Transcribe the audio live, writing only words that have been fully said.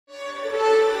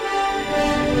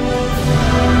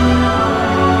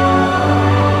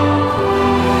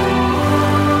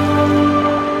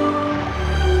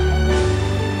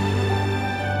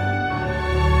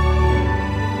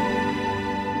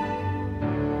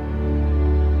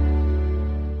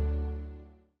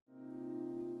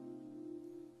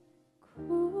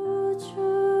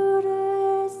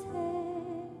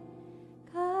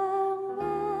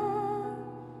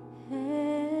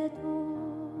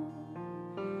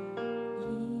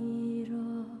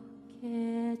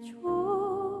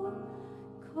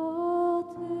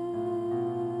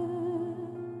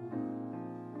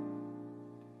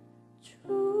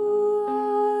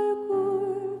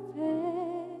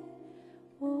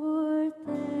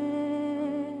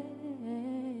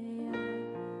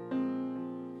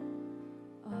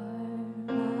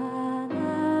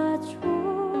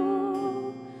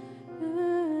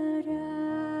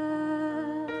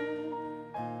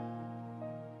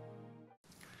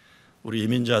우리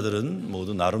이민자들은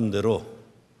모두 나름대로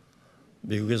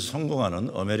미국에서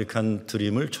성공하는 아메리칸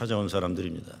드림을 찾아온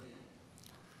사람들입니다.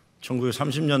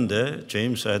 1930년대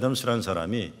제임스 애덤스라는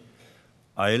사람이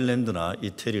아일랜드나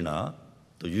이태리나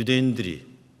또 유대인들이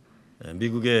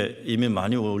미국에 이민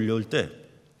많이 올려올 때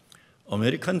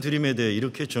아메리칸 드림에 대해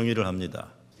이렇게 정의를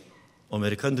합니다.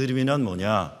 아메리칸 드림이란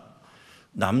뭐냐?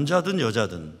 남자든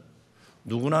여자든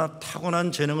누구나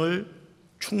타고난 재능을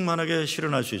충만하게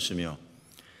실현할 수 있으며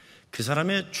그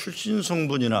사람의 출신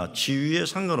성분이나 지위에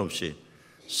상관없이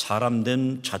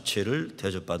사람된 자체를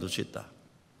대접받을 수 있다.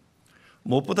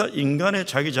 무엇보다 인간의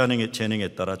자기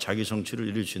재능에 따라 자기 성취를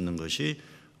이룰 수 있는 것이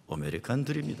아메리칸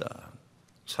드림이다.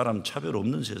 사람 차별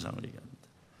없는 세상을 얘기합니다.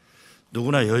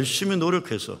 누구나 열심히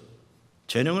노력해서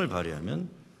재능을 발휘하면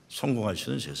성공할 수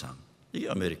있는 세상, 이게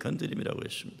아메리칸 드림이라고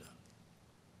했습니다.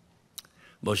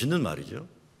 멋있는 말이죠.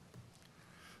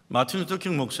 마틴 루터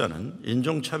킹 목사는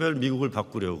인종차별 미국을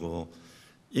바꾸려고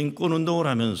인권운동을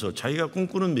하면서 자기가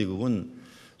꿈꾸는 미국은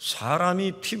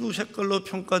사람이 피부 색깔로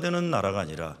평가되는 나라가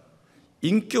아니라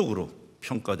인격으로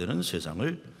평가되는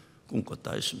세상을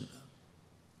꿈꿨다 했습니다.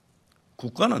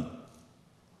 국가는,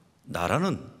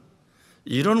 나라는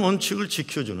이런 원칙을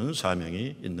지켜주는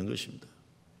사명이 있는 것입니다.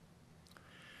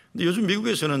 근데 요즘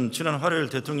미국에서는 지난 화요일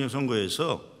대통령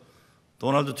선거에서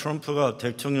도널드 트럼프가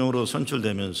대통령으로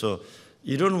선출되면서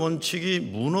이런 원칙이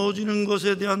무너지는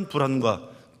것에 대한 불안과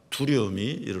두려움이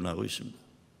일어나고 있습니다.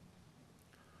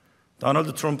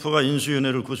 도널드 트럼프가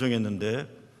인수위원회를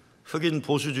구성했는데 흑인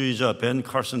보수주의자 벤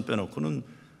칼슨 빼놓고는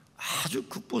아주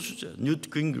극보수자, 뉴트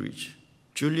깅그리치,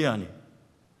 줄리아니,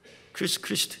 크리스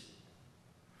크리스티,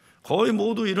 거의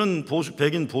모두 이런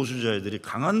백인 보수자들이,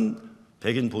 강한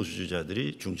백인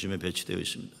보수주의자들이 중심에 배치되어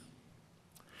있습니다.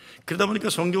 그러다 보니까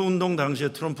선거운동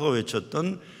당시에 트럼프가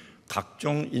외쳤던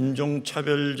각종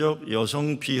인종차별적,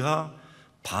 여성 비하,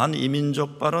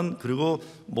 반이민적 발언, 그리고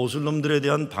모슬림들에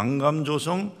대한 반감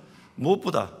조성,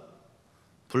 무엇보다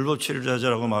불법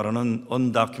체류자라고 말하는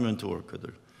undocumented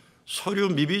worker들, 서류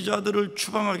미비자들을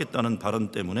추방하겠다는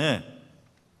발언 때문에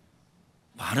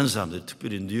많은 사람들이,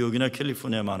 특별히 뉴욕이나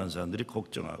캘리포니아 많은 사람들이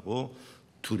걱정하고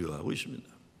두려워하고 있습니다.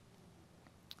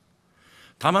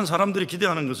 다만 사람들이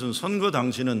기대하는 것은 선거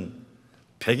당시는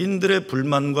백인들의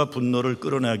불만과 분노를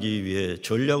끌어내기 위해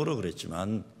전략으로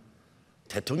그랬지만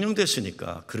대통령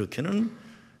됐으니까 그렇게는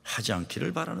하지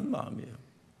않기를 바라는 마음이에요.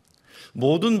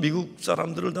 모든 미국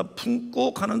사람들을 다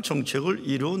품고 가는 정책을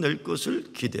이루어낼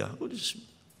것을 기대하고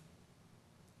있습니다.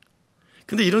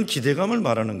 그런데 이런 기대감을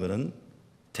말하는 것은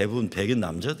대부분 백인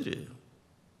남자들이에요.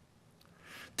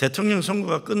 대통령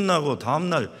선거가 끝나고 다음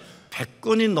날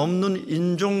 100건이 넘는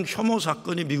인종 혐오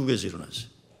사건이 미국에서 일어났어요.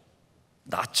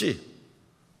 나치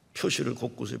표시를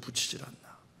곳곳에 붙이질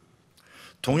않나.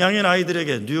 동양인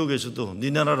아이들에게 뉴욕에서도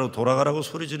니네 나라로 돌아가라고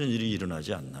소리 지르는 일이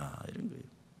일어나지 않나, 이런 거예요.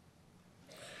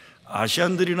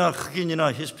 아시안들이나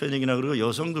흑인이나 히스패닉이나 그리고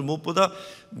여성들 무엇보다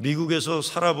미국에서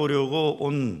살아보려고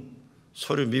온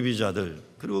서류 미비자들,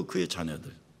 그리고 그의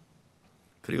자녀들,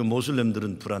 그리고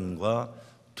모슬렘들은 불안과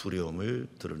두려움을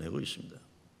드러내고 있습니다.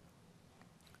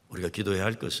 우리가 기도해야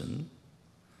할 것은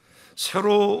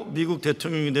새로 미국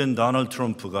대통령이 된 도널드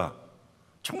트럼프가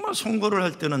정말 선거를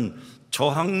할 때는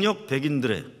저학력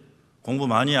백인들의, 공부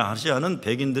많이 하지 않은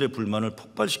백인들의 불만을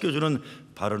폭발시켜주는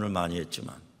발언을 많이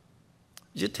했지만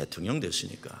이제 대통령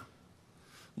됐으니까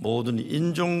모든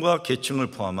인종과 계층을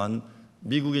포함한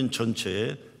미국인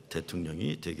전체의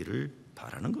대통령이 되기를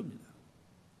바라는 겁니다.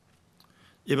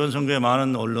 이번 선거에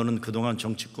많은 언론은 그동안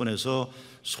정치권에서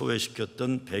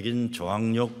소외시켰던 백인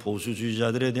저학력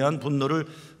보수주의자들에 대한 분노를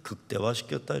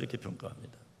극대화시켰다, 이렇게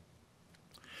평가합니다.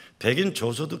 백인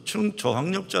저소득층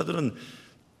저학력자들은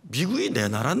미국이 내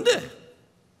나라인데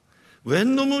왜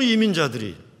너무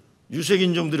이민자들이,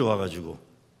 유색인종들이 와가지고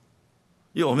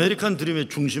이 아메리칸 드림의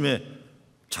중심에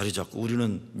자리 잡고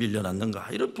우리는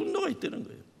밀려났는가, 이런 분노가 있다는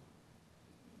거예요.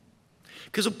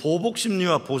 그래서 보복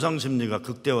심리와 보상 심리가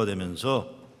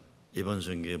극대화되면서 이번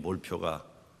선거의 몰표가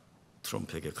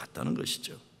트럼프에게 갔다는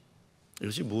것이죠.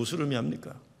 이것이 무엇을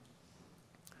의미합니까?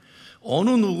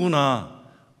 어느 누구나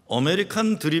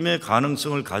아메리칸 드림의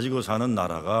가능성을 가지고 사는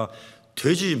나라가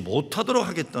되지 못하도록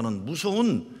하겠다는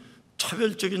무서운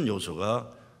차별적인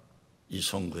요소가 이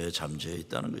선거에 잠재해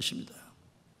있다는 것입니다.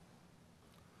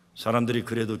 사람들이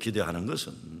그래도 기대하는 건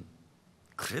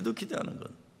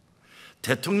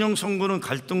대통령 선거는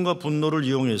갈등과 분노를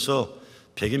이용해서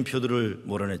백인 표들을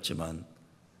몰아냈지만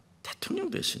대통령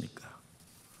됐으니까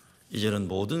이제는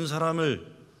모든 사람을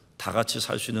다 같이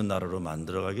살 수 있는 나라로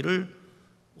만들어가기를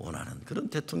원하는 그런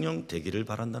대통령 되기를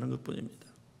바란다는 것뿐입니다.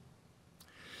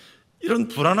 이런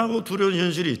불안하고 두려운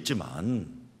현실이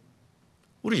있지만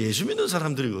우리 예수 믿는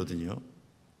사람들이거든요.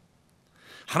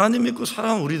 하나님 믿고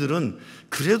살아온 우리들은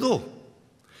그래도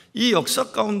이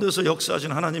역사 가운데서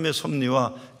역사하신 하나님의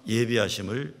섭리와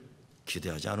예비하심을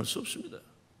기대하지 않을 수 없습니다.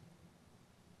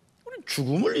 우리는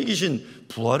죽음을 이기신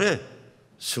부활의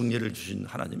승리를 주신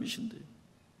하나님이신데요.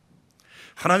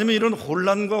 하나님은 이런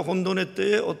혼란과 혼돈의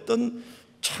때에 어떤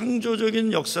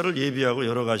창조적인 역사를 예비하고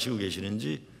열어가시고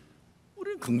계시는지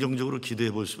우리는 긍정적으로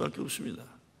기대해 볼 수밖에 없습니다.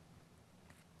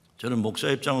 저는 목사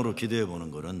입장으로 기대해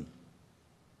보는 것은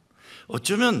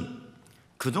어쩌면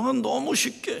그동안 너무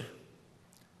쉽게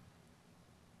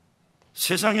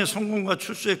세상의 성공과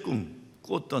출세의 꿈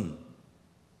꿨던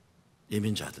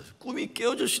예민자들, 꿈이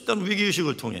깨어질 수 있다는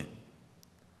위기의식을 통해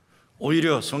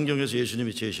오히려 성경에서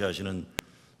예수님이 제시하시는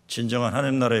진정한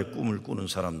하나님 나라의 꿈을 꾸는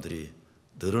사람들이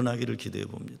늘어나기를 기대해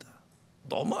봅니다.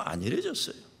 너무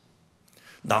안일해졌어요.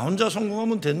 나 혼자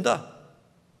성공하면 된다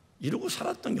이러고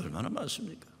살았던 게 얼마나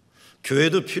많습니까?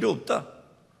 교회도 필요 없다,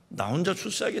 나 혼자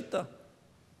출세하겠다,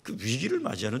 그 위기를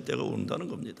맞이하는 때가 온다는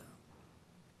겁니다.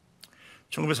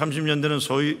 1930년대는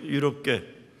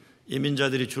서유럽계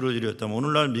이민자들이 줄어들었다면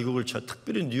오늘날 미국을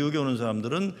특별히 뉴욕에 오는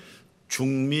사람들은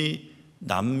중미,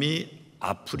 남미,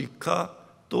 아프리카,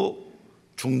 또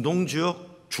중동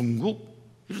지역, 중국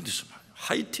이런 데서 많아요.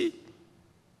 하이티,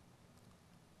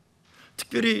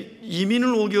 특별히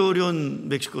이민을 오기 어려운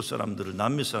멕시코 사람들은,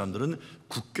 남미 사람들은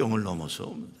국경을 넘어서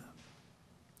옵니다.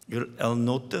 이걸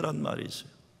엘노테란 말이 있어요.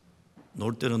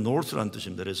 노르테는 노스라는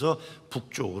뜻입니다. 그래서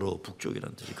북쪽으로,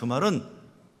 북쪽이라는 뜻이. 그 말은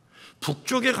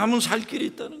북쪽에 가면 살 길이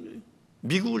있다는 거예요.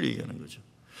 미국을 얘기하는 거죠.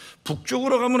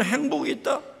 북쪽으로 가면 행복이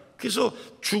있다. 그래서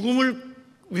죽음을,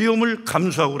 위험을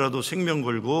감수하고라도 생명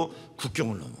걸고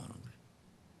국경을 넘어가는 거예요.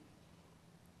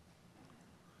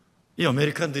 이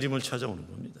아메리칸 드림을 찾아오는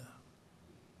겁니다.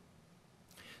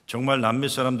 정말 남미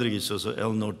사람들에게 있어서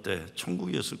엘노르테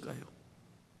천국이었을까요?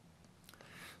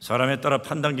 사람에 따라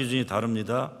판단 기준이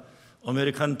다릅니다.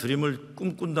 아메리칸 드림을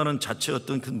꿈꾼다는 자체에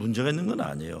어떤 그 문제가 있는 건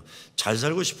아니에요. 잘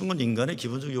살고 싶은 건 인간의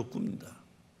기본적 욕구입니다.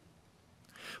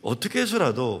 어떻게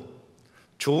해서라도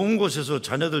좋은 곳에서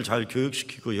자녀들 잘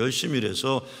교육시키고 열심히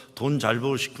일해서 돈 잘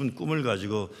벌고 싶은 꿈을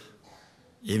가지고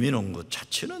예민 온 것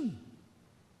자체는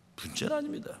문제는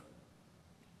아닙니다.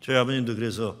 저희 아버님도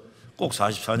그래서 꼭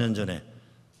 44년 전에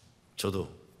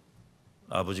저도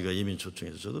아버지가 이민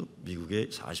초청해서 저도 미국에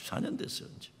 44년 됐어요.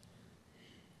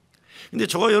 그런데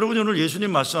저와 여러분이 오늘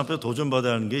예수님 말씀 앞에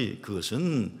도전받아야 하는 게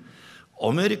그것은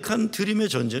아메리칸 드림의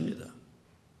전제입니다.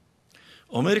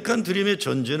 아메리칸 드림의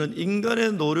전제는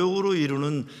인간의 노력으로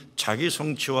이루는 자기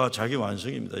성취와 자기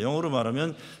완성입니다. 영어로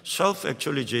말하면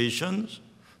self-actualization,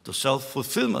 또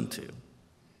self-fulfillment예요.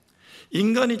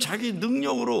 인간이 자기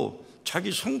능력으로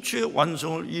자기 성취의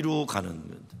완성을 이루어가는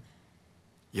겁니다.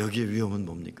 여기에 위험은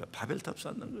뭡니까? 바벨탑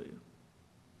쌓는 거예요.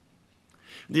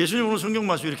 근데 예수님 오늘 성경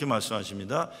말씀 이렇게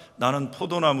말씀하십니다. 나는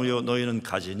포도나무요 너희는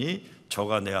가지니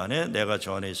저가 내 안에 내가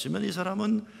저 안에 있으면 이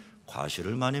사람은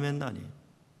과실을 많이 맺나니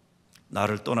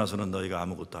나를 떠나서는 너희가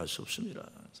아무것도 할 수 없습니다.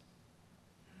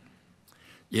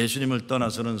 예수님을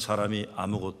떠나서는 사람이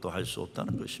아무것도 할 수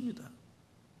없다는 것입니다.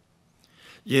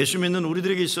 예수 믿는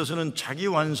우리들에게 있어서는 자기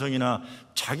완성이나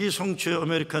자기 성취의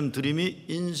아메리칸 드림이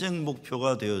인생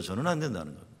목표가 되어서는 안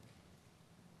된다는 겁니다.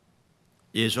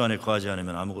 예수 안에 거하지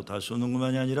않으면 아무것도 할 수 없는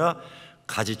것만이 아니라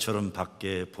가지처럼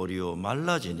밖에 버리어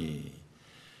말라지니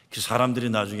그 사람들이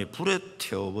나중에 불에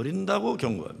태워버린다고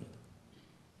경고합니다.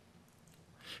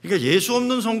 그러니까 예수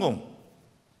없는 성공,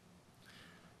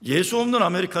 예수 없는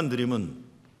아메리칸 드림은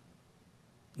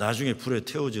나중에 불에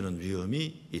태워지는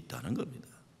위험이 있다는 겁니다.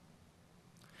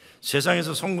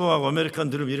 세상에서 성공하고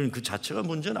아메리칸 드림 이런 그 자체가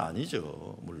문제는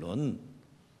아니죠. 물론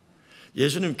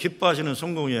예수님 기뻐하시는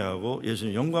성공이어야 하고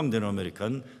예수님 영광되는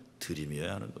아메리칸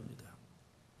드림이어야 하는 겁니다.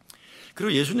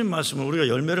 그리고 예수님 말씀은 우리가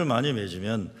열매를 많이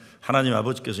맺으면 하나님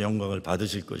아버지께서 영광을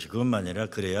받으실 것이 그것만 아니라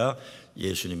그래야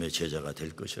예수님의 제자가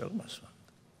될 것이라고 말씀합니다.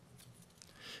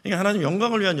 그러니까 하나님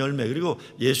영광을 위한 열매 그리고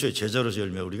예수의 제자로서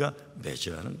열매 우리가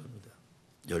맺어야 하는 겁니다.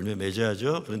 열매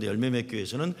맺어야죠. 그런데 열매 맺기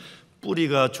위해서는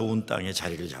뿌리가 좋은 땅에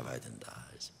자리를 잡아야 된다.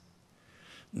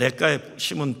 냇가에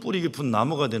심은 뿌리 깊은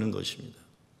나무가 되는 것입니다.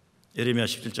 예레미야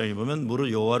 17장에 보면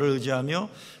무릇 여호와를 의지하며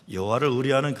여호와를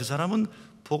의뢰하는 그 사람은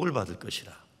복을 받을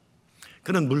것이라.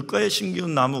 그는 물가에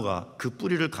심기운 나무가 그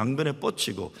뿌리를 강변에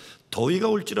뻗치고 더위가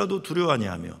올지라도 두려워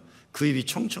아니하며 그 입이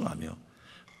청청하며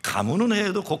가무는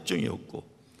해에도 걱정이 없고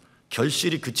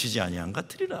결실이 그치지 아니한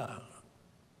같으리라.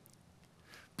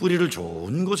 뿌리를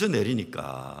좋은 곳에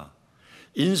내리니까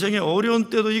인생의 어려운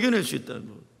때도 이겨낼 수 있다는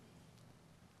거예요.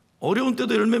 어려운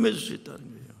때도 열매 맺을 수 있다는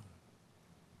거예요.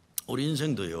 우리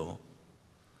인생도요,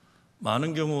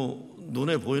 많은 경우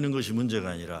눈에 보이는 것이 문제가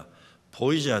아니라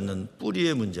보이지 않는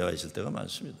뿌리의 문제가 있을 때가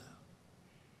많습니다.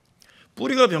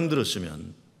 뿌리가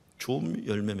병들었으면 좋은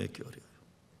열매 맺기 어려워요.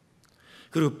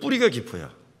 그리고 뿌리가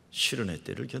깊어야 시련의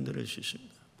때를 견뎌낼 수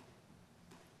있습니다.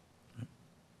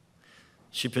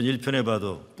 시편 1편에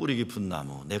봐도 뿌리 깊은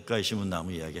나무, 냇가에 심은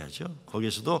나무 이야기하죠.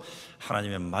 거기에서도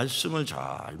하나님의 말씀을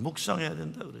잘 묵상해야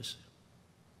된다 그랬어요.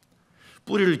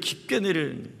 뿌리를 깊게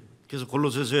내리는. 그래서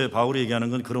골로새서에 바울이 얘기하는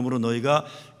건 그러므로 너희가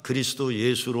그리스도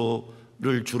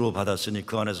예수를 주로 받았으니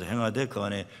그 안에서 행하되 그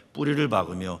안에 뿌리를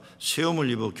박으며 세움을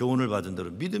입어 교훈을 받은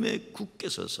대로 믿음에 굳게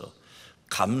서서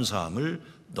감사함을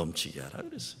넘치게 하라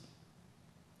그랬어요.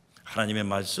 하나님의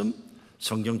말씀,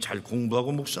 성경 잘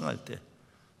공부하고 묵상할 때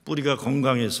뿌리가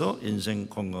건강해서 인생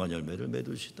건강한 열매를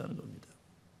맺을 수 있다는 겁니다.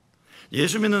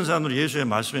 예수 믿는 사람들은 예수의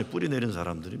말씀에 뿌리 내린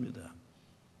사람들입니다.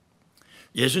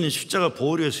 예수님 십자가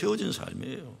보혈 위에 세워진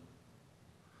삶이에요.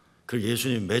 그리고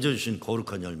예수님 맺어주신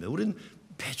거룩한 열매 우리는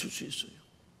맺을 수 있어요.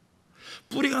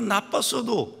 뿌리가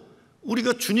나빴어도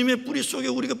우리가 주님의 뿌리 속에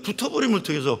우리가 붙어버림을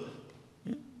통해서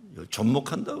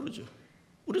접목한다 그러죠.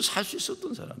 우리는 살 수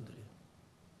있었던 사람들이에요.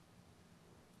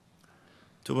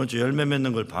 두 번째, 열매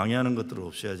맺는 걸 방해하는 것들을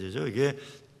없애야 되죠. 이게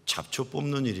잡초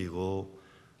뽑는 일이고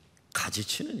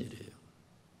가지치는 일이에요.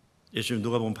 예수님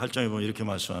누가복음 8장에 보면 이렇게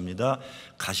말씀합니다.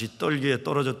 가시 떨기에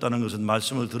떨어졌다는 것은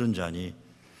말씀을 들은 자니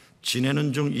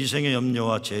지내는 중 이생의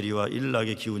염려와 재리와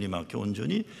일락의 기운이 막혀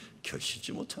온전히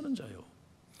결실지 못하는 자요.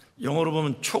 영어로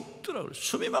보면 촉드라고 그래요.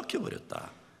 숨이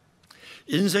막혀버렸다.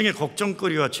 인생의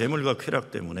걱정거리와 재물과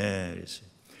쾌락 때문에 그랬어요.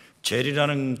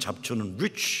 재리라는 잡초는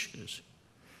rich 그랬어요.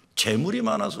 재물이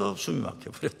많아서 숨이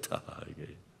막혀버렸다.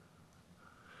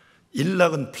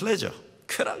 일락은 pleasure,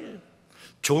 쾌락이에요.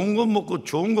 좋은 것 먹고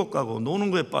좋은 것 가고 노는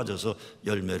거에 빠져서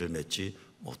열매를 맺지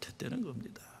못했다는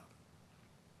겁니다.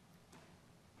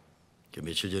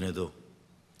 며칠 전에도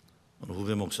어느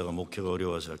후배 목사가 목회가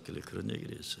어려워서 했길래 그런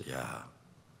얘기를 했어요. 야,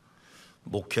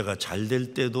 목회가 잘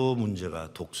될 때도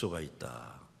문제가 독소가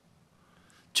있다.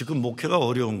 지금 목회가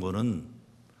어려운 거는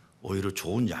오히려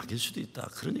좋은 약일 수도 있다.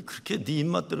 그러니 그렇게 네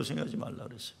입맛대로 생각하지 말라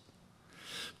그랬어요.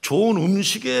 좋은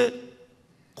음식에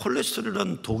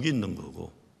콜레스테롤이라는 독이 있는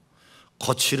거고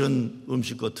거칠은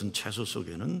음식 같은 채소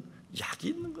속에는 약이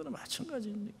있는 거나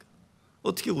마찬가지입니까?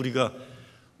 어떻게 우리가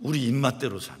우리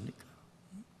입맛대로 삽니까?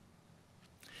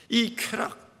 이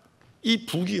쾌락, 이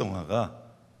부귀영화가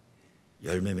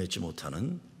열매 맺지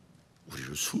못하는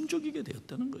우리를 숨죽이게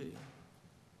되었다는 거예요.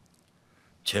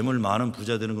 재물 많은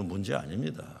부자 되는 건 문제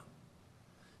아닙니다.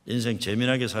 인생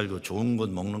재미나게 살고 좋은 것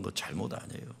먹는 것 잘못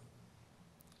아니에요.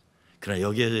 그러나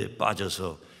여기에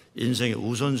빠져서 인생의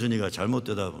우선순위가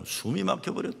잘못되다 보면 숨이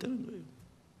막혀버렸다는 거예요.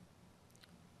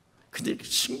 근데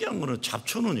신기한 거는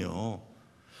잡초는요,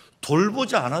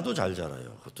 돌보지 않아도 잘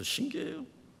자라요. 그것도 신기해요.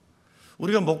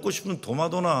 우리가 먹고 싶은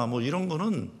도마도나 뭐 이런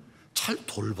거는 잘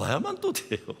돌봐야만 또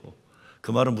돼요.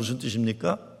 그 말은 무슨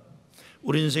뜻입니까?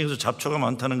 우리 인생에서 잡초가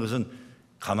많다는 것은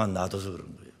가만 놔둬서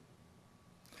그런 거예요.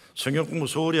 성경 공부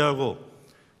소홀히 하고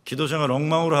기도생활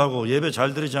엉망으로 하고 예배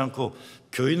잘 드리지 않고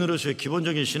교인으로서의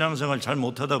기본적인 신앙생활 잘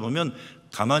못하다 보면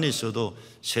가만히 있어도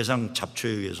세상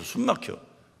잡초에 의해서 숨막혀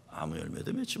아무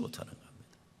열매도 맺지 못하는 겁니다.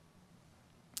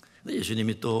 근데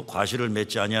예수님이 또 과실을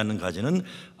맺지 아니하는 가지는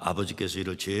아버지께서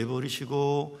이를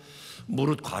제해버리시고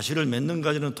무릇 과실을 맺는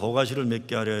가지는 더 과실을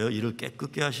맺게 하려 이를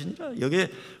깨끗게 하시니라.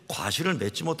 여기에 과실을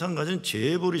맺지 못하는 가지는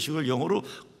제해버리시고 영어로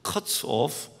cuts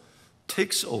off,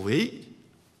 takes away,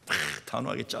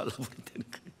 단호하게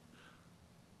잘라버린다는 거예요.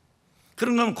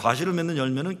 그런가 하면 과실을 맺는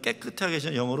열매는 깨끗하게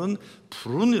하시는 영어로는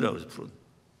푸른이라고 해서 푸른.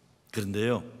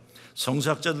 그런데요,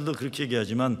 성서학자들도 그렇게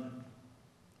얘기하지만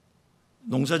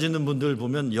농사 짓는 분들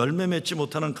보면 열매 맺지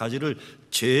못하는 가지를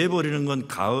제해버리는 건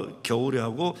겨울에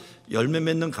하고 열매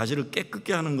맺는 가지를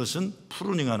깨끗게 하는 것은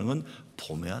푸르닝하는 건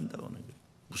봄에 한다고 하는 거예요.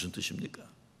 무슨 뜻입니까?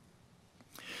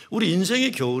 우리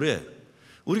인생의 겨울에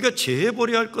우리가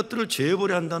제해버려야 할 것들을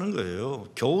제해버려야 한다는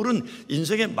거예요. 겨울은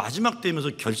인생의 마지막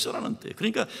때면서 결선하는 때.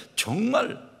 그러니까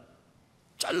정말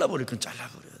잘라버릴 건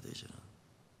잘라버려야 되죠.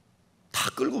 다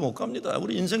끌고 못 갑니다.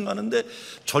 우리 인생 가는데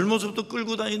젊어서부터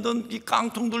끌고 다니던 이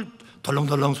깡통들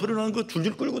덜렁덜렁 소리 나는 거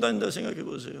줄줄 끌고 다닌다 생각해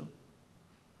보세요.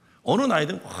 어느 나이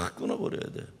되면 확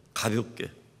끊어버려야 돼.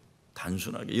 가볍게,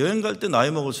 단순하게. 여행 갈 때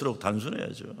나이 먹을수록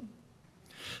단순해야죠.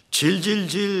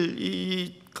 질질질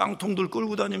이 깡통들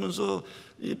끌고 다니면서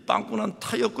이 빵꾸난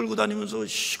타이어 끌고 다니면서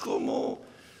이거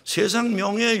뭐 세상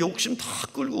명예 욕심 다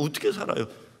끌고 어떻게 살아요?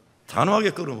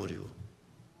 단호하게 끊어버리고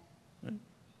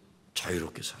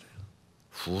자유롭게 살아요.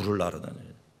 후를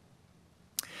날아다녀요.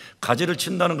 가지를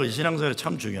친다는 것이 신앙생활에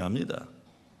참 중요합니다.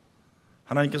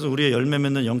 하나님께서 우리의 열매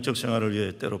맺는 영적 생활을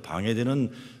위해 때로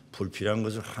방해되는 불필요한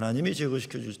것을 하나님이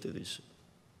제거시켜 줄 때도 있어요.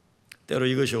 때로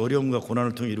이것이 어려움과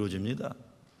고난을 통해 이루어집니다.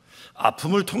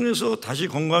 아픔을 통해서 다시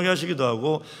건강하게 하시기도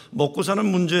하고, 먹고 사는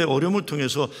문제의 어려움을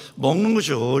통해서 먹는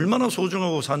것이 얼마나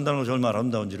소중하고 산다는 것이 얼마나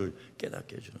아름다운지를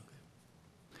깨닫게 해주는 거예요.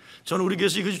 저는 우리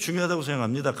교회에서 이것이 중요하다고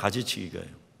생각합니다.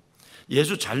 가지치기가요.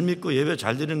 예수 잘 믿고 예배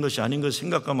잘 드리는 것이 아닌 것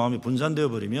생각과 마음이 분산되어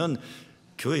버리면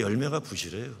교회 열매가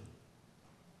부실해요.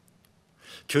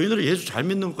 교인으로 예수 잘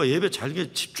믿는 것과 예배 잘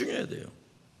집중해야 돼요.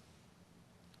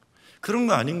 그런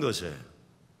거 아닌 것에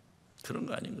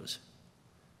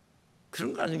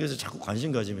자꾸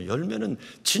관심 가지면 열매는,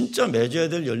 진짜 맺어야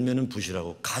될 열매는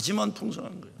부실하고 가지만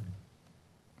풍성한 거예요.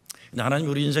 근데 하나님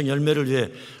우리 인생 열매를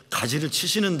위해 가지를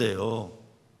치시는데요,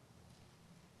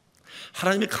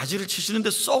 하나님이 가지를 치시는데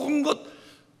썩은 것,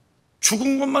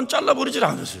 죽은 것만 잘라버리질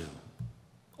않으세요.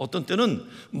 어떤 때는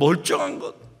멀쩡한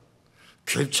것,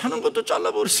 괜찮은 것도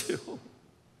잘라버리세요.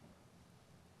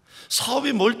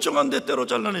 사업이 멀쩡한데 때로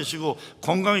잘라내시고,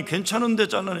 건강이 괜찮은데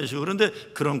잘라내시고, 그런데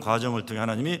그런 과정을 통해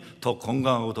하나님이 더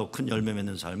건강하고 더 큰 열매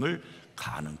맺는 삶을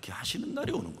가능케 하시는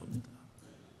날이 오는 겁니다.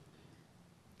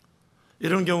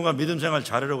 이런 경우가 믿음 생활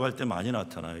잘하려고 할 때 많이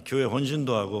나타나요. 교회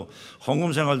헌신도 하고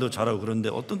헌금 생활도 잘하고, 그런데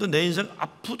어떤 때 내 인생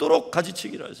아프도록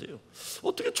가지치기를 하세요.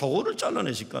 어떻게 저거를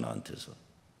잘라내실까 나한테서.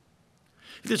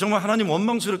 근데 정말 하나님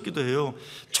원망스럽기도 해요.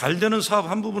 잘 되는 사업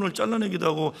한 부분을 잘라내기도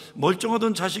하고,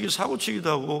 멀쩡하던 자식이 사고치기도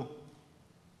하고.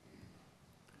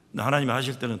 하나님이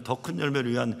하실 때는 더 큰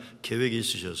열매를 위한 계획이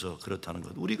있으셔서 그렇다는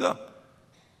것, 우리가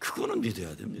그거는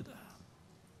믿어야 됩니다.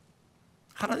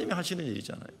 하나님이 하시는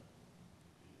일이잖아요.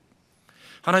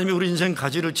 하나님이 우리 인생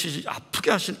가지를 치시,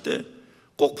 아프게 하실 때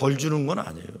꼭 벌 주는 건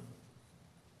아니에요.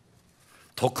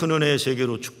 더 큰 은혜의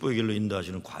세계로 축복의 길로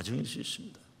인도하시는 과정일 수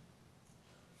있습니다.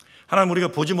 하나님 우리가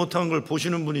보지 못한 걸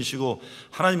보시는 분이시고,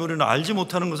 하나님 우리는 알지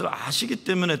못하는 것을 아시기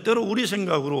때문에 때로 우리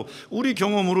생각으로, 우리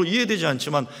경험으로 이해되지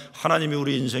않지만 하나님이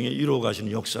우리 인생에 이루어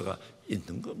가시는 역사가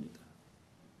있는 겁니다.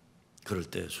 그럴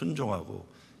때 순종하고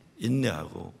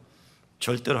인내하고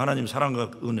절대로 하나님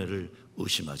사랑과 은혜를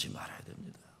의심하지 말아야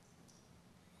됩니다.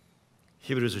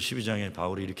 히브리서 12장에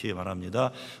바울이 이렇게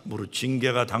말합니다. 무릇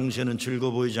징계가 당시에는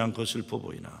즐거워 보이지 않고 슬퍼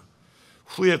보이나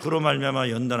후에 그로 말미암아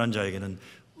연단한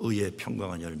자에게는 의의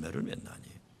평강한 열매를 맺나니.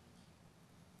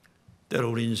 때로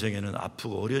우리 인생에는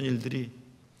아프고 어려운 일들이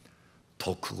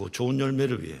더 크고 좋은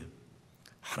열매를 위해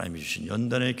하나님이 주신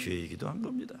연단의 기회이기도 한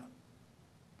겁니다.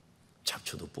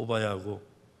 잡초도 뽑아야 하고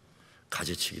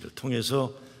가지치기를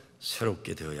통해서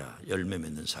새롭게 되어야 열매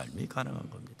맺는 삶이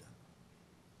가능한 겁니다.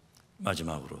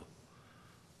 마지막으로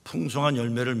풍성한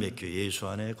열매를 맺기 위해 예수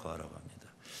안에 거하라고 합니다.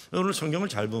 오늘 성경을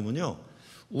잘 보면요,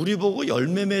 우리 보고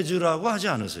열매 맺으라고 하지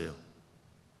않으세요.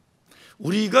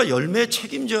 우리가 열매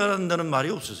책임져야 한다는 말이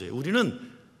없으세요.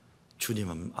 우리는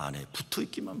주님 안에 붙어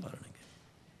있기만 바라는 거예요.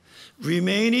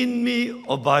 Remain in me,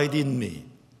 abide in me.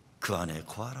 그 안에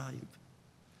거하라.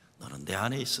 너는 내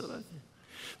안에 있어라.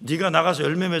 네가 나가서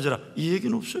열매 맺어라, 이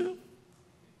얘기는 없어요.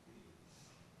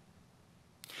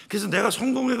 그래서 내가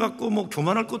성공해갖고 뭐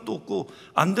교만할 것도 없고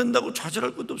안 된다고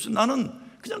좌절할 것도 없어요. 나는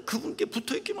그냥 그분께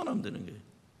붙어 있기만 하면 되는 거예요.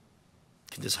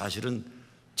 근데 사실은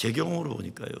제 경험으로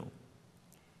보니까요,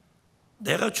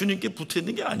 내가 주님께 붙어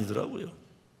있는 게 아니더라고요.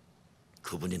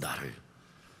 그분이 나를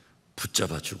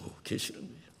붙잡아주고 계시는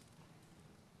거예요.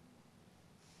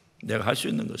 내가 할 수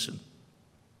있는 것은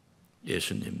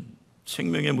예수님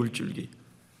생명의 물줄기,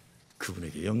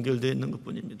 그분에게 연결되어 있는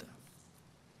것뿐입니다.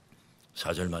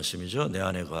 4절 말씀이죠. 내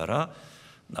안에 거하라,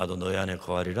 나도 너희 안에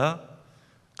거하리라.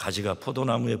 가지가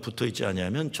포도나무에 붙어있지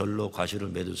아니하면 절로 과실을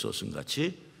맺을 수 없음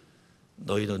같이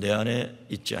너희도 내 안에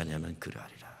있지 아니하면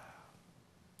그러하리라.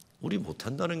 우리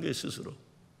못한다는 거예요. 스스로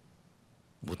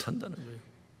못한다는 거예요.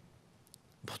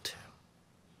 못해요.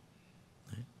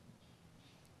 네?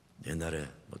 옛날에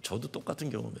저도 똑같은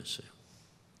경험했어요.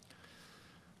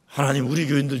 하나님 우리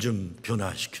교인들 좀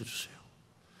변화시켜 주세요.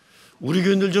 우리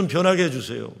교인들 좀 변하게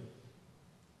해주세요.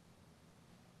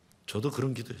 저도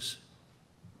그런 기도했어요.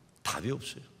 답이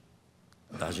없어요.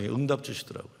 나중에 응답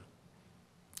주시더라고요.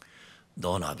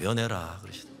 너나 변해라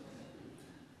그러시더라고요.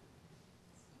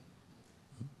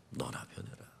 너나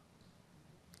변해라.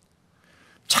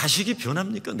 자식이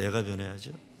변합니까? 내가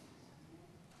변해야죠.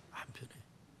 안 변해요.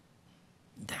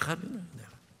 내가 변해요.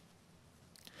 내가.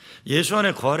 예수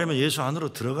안에 거하려면 예수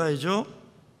안으로 들어가야죠.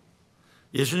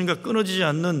 예수님과 끊어지지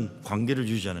않는 관계를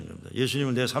유지하는 겁니다.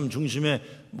 예수님을 내 삶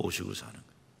중심에 모시고 사는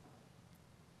거예요.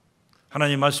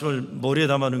 하나님 말씀을 머리에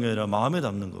담아놓는 게 아니라 마음에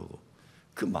담는 거고,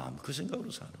 그 마음, 그 생각으로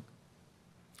사는 거예요.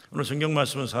 오늘 성경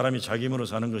말씀은 사람이 자기 힘으로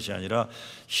사는 것이 아니라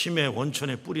힘의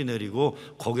원천에 뿌리 내리고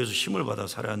거기에서 힘을 받아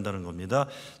살아야 한다는 겁니다.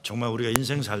 정말 우리가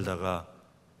인생 살다가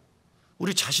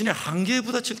우리 자신의 한계에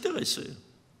부딪힐 때가 있어요.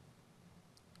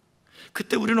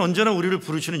 그때 우리는 언제나 우리를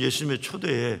부르시는 예수님의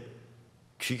초대에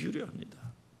귀 기울여야 합니다.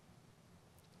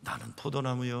 나는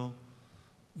포도나무요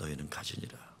너희는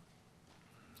가지니라.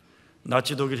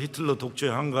 나치 독일 히틀러 독재에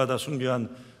항거하다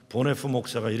순교한 보네프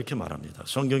목사가 이렇게 말합니다.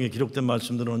 성경에 기록된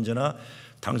말씀들은 언제나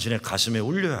당신의 가슴에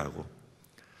울려야 하고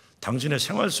당신의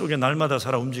생활 속에 날마다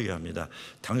살아 움직여야 합니다.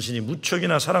 당신이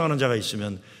무척이나 사랑하는 자가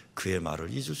있으면 그의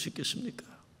말을 잊을 수 있겠습니까?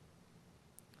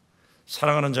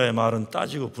 사랑하는 자의 말은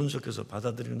따지고 분석해서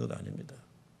받아들이는 것 아닙니다.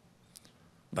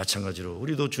 마찬가지로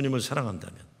우리도 주님을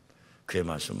사랑한다면 그의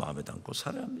말씀 마음에 담고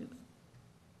살아야 합니다.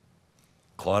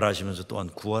 거하라 하시면서 또한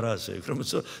구하라 하세요.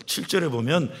 그러면서 7절에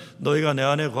보면 너희가 내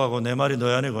안에 거하고 내 말이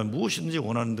너희 안에 거하면 무엇이든지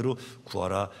원하는 대로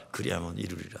구하라 그리하면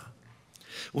이루리라.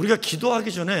 우리가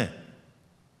기도하기 전에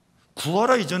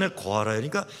구하라 이전에 거하라.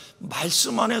 그러니까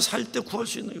말씀 안에 살 때 구할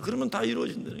수 있는 거예요. 그러면 다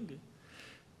이루어진다는 거예요.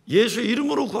 예수의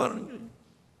이름으로 구하는 거예요.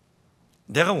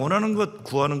 내가 원하는 것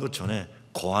구하는 것 전에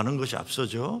거하는 것이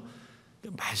앞서죠.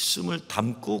 말씀을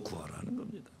담고 구하라는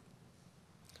겁니다.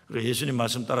 그리고 예수님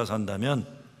말씀 따라 산다면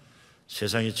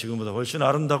세상이 지금보다 훨씬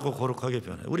아름답고 거룩하게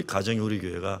변해 우리 가정이 우리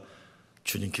교회가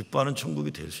주님 기뻐하는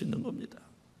천국이 될 수 있는 겁니다.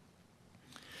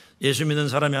 예수 믿는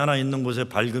사람이 하나 있는 곳에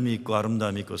밝음이 있고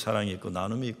아름다움이 있고 사랑이 있고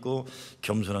나눔이 있고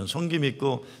겸손한 섬김이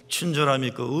있고 친절함이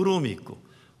있고 의로움이 있고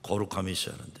거룩함이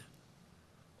있어야 하는데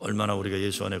얼마나 우리가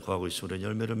예수 안에 거하고 있으면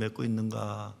열매를 맺고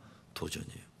있는가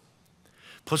도전이에요.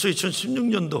 벌써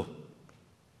 2016년도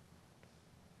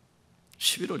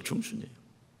 11월 중순이에요.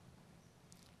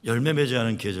 열매 맺지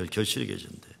않은 계절, 결실의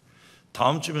계절인데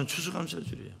다음 주면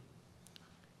추수감사주일이에요.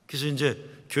 그래서 이제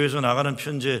교회에서 나가는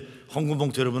편지에 헌금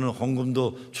봉투 여러분은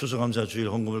헌금도 추수감사주일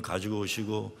헌금을 가지고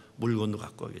오시고 물건도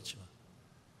갖고 가겠지만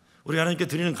우리 하나님께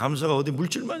드리는 감사가 어디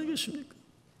물질만이겠습니까?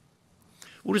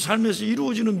 우리 삶에서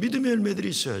이루어지는 믿음의 열매들이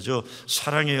있어야죠.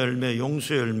 사랑의 열매,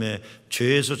 용서의 열매,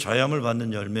 죄에서 자유함을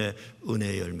받는 열매,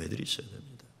 은혜의 열매들이 있어야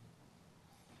됩니다.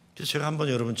 그래서 제가 한번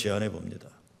여러분 제안해 봅니다.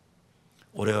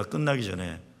 올해가 끝나기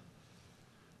전에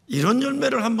이런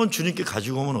열매를 한번 주님께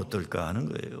가지고 오면 어떨까 하는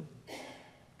거예요.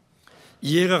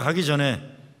 이해가 가기 전에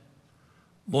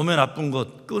몸에 나쁜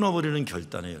것 끊어버리는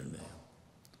결단의 열매예요.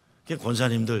 그러니까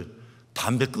권사님들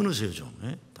담배 끊으세요 좀.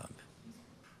 담배.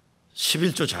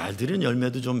 11조 잘 드린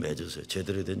열매도 좀 맺으세요.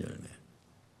 제대로 된 열매.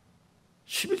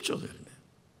 11조도 열매.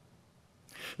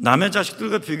 남의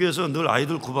자식들과 비교해서 늘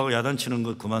아이들 구박을 야단치는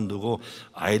것 그만두고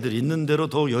아이들 있는 대로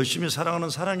더 열심히 사랑하는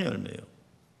사랑의 열매예요.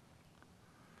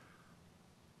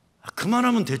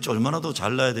 그만하면 됐지. 얼마나 더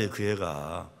잘나야 돼요 그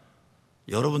애가.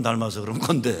 여러분 닮아서 그런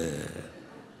건데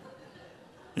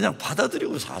그냥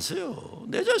받아들이고 사세요.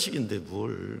 내 자식인데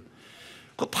뭘.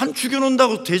 그 판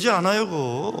죽여놓는다고 되지 않아요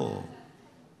그거.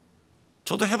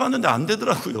 저도 해봤는데 안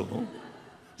되더라고요.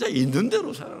 그냥 있는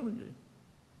대로 살아가는 거예요.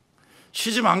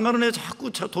 시집 안 가는 애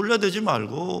자꾸 돌려대지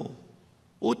말고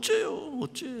어째요.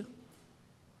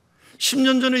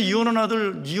 10년 전에 이혼한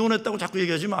아들 이혼했다고 자꾸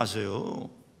얘기하지 마세요.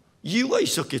 이유가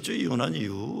있었겠죠. 이혼한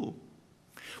이유.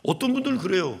 어떤 분들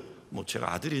그래요. 뭐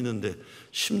제가 아들이 있는데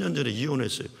 10년 전에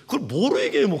이혼했어요. 그걸 뭐로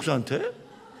얘기해요 목사한테?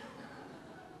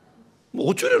 뭐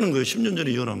어쩌려는 거예요 10년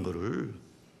전에 이혼한 거를.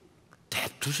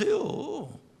 대두세요.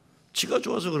 지가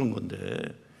좋아서 그런 건데.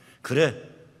 그래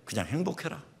그냥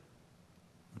행복해라.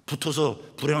 붙어서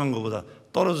불행한 것보다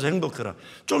떨어져서 행복해라.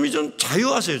 좀 이제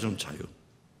자유하세요. 좀 자유.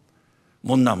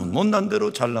 못나면 못난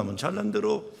대로, 잘나면 잘난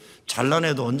대로. 잘난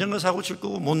애도 언젠가 사고 칠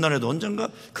거고 못난 애도 언젠가.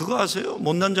 그거 아세요?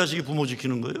 못난 자식이 부모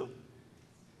지키는 거예요.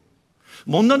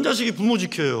 못난 자식이 부모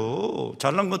지켜요.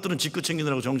 잘난 것들은 지껏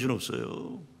챙기느라고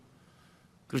정신없어요.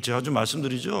 그리고 제가 좀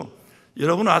말씀드리죠.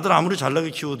 여러분 아들 아무리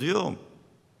잘나게 키워도요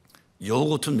여우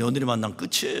같은 며느리 만나면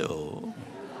끝이에요.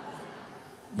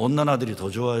 못난 아들이 더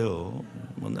좋아요.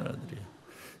 못난 아들이.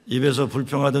 입에서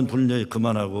불평하던 불륜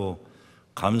그만하고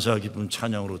감사 기쁨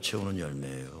찬양으로 채우는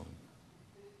열매예요.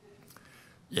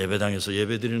 예배당에서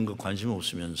예배드리는 거 관심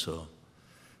없으면서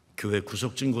교회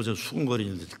구석진 곳에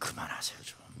수군거리는 일 그만하세요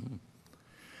좀.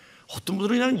 어떤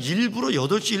분들은 그냥 일부러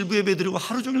 8시 일부 예배 드리고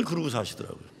하루 종일 그러고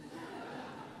사시더라고요.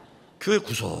 교회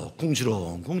구석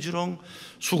궁시렁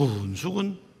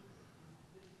수근수근.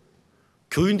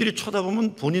 교인들이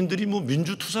쳐다보면 본인들이 뭐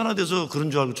민주투사나 돼서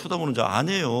그런 줄 알고 쳐다보는 줄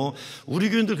아니에요. 우리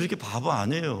교인들 그렇게 바보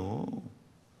아니에요.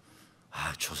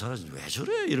 저 사람 왜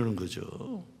저래 이러는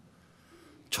거죠.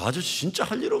 저 아저씨 진짜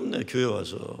할 일 없네 교회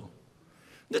와서.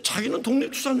 근데 자기는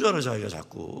독립투사인 줄 알아 자기가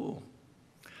자꾸.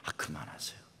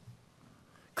 그만하세요.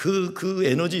 그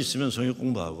에너지 있으면 성역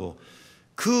공부하고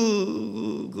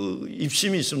그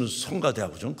입심이 있으면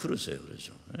성가대하고 좀 그러세요.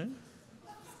 그러죠.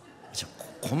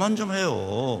 그만 좀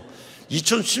해요.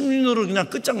 2016년으로 그냥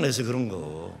끝장내세요 그런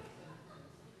거.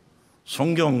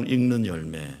 성경 읽는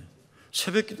열매,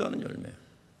 새벽 기도하는 열매.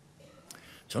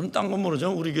 저는 딴 건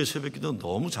모르지만 우리 교회 새벽 기도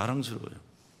너무 자랑스러워요.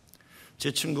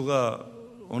 제 친구가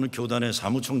어느 교단의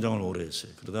사무총장을 오래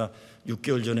했어요. 그러다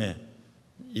 6개월 전에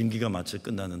임기가 마쳐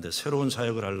끝났는데 새로운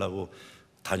사역을 하려고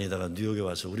다니다가 뉴욕에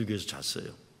와서 우리 교회에서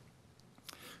잤어요.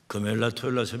 금요일날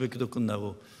토요일날 새벽기도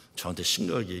끝나고 저한테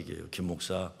심각하게 얘기해요. 김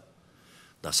목사,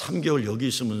 나 3개월 여기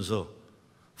있으면서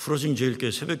프로징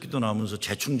제일교회 새벽기도 나오면서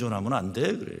재충전하면 안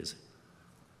돼? 그래서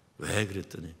왜?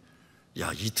 그랬더니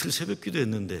야, 이틀 새벽기도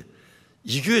했는데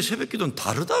이 교회 새벽기도는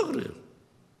다르다 그래요.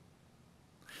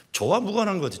 저와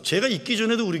무관한 것 같아요. 제가 있기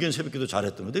전에도 우리 교회는 새벽기도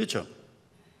잘했던 것 같아요. 그렇죠?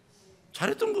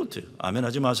 잘했던 것 같아요. 아멘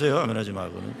하지 마세요. 아멘 하지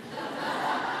말고는.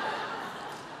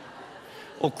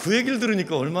 그 얘기를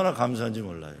들으니까 얼마나 감사한지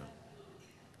몰라요.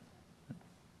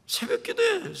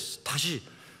 새벽기도에 다시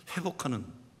회복하는,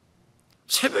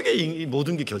 새벽에 이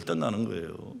모든 게 결단나는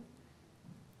거예요.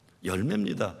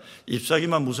 열매입니다.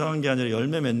 ip사기만 무성한 게 아니라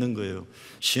열매 맺는 거예요.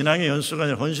 신앙의 연수가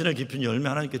아니라 헌신의 깊은 열매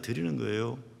하나님께 드리는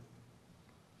거예요.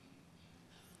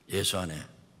 예수 안에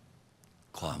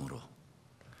거함으로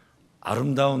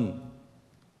아름다운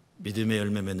믿음의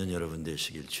열매 맺는 여러분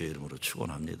되시길 주의 이름으로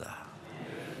축원합니다.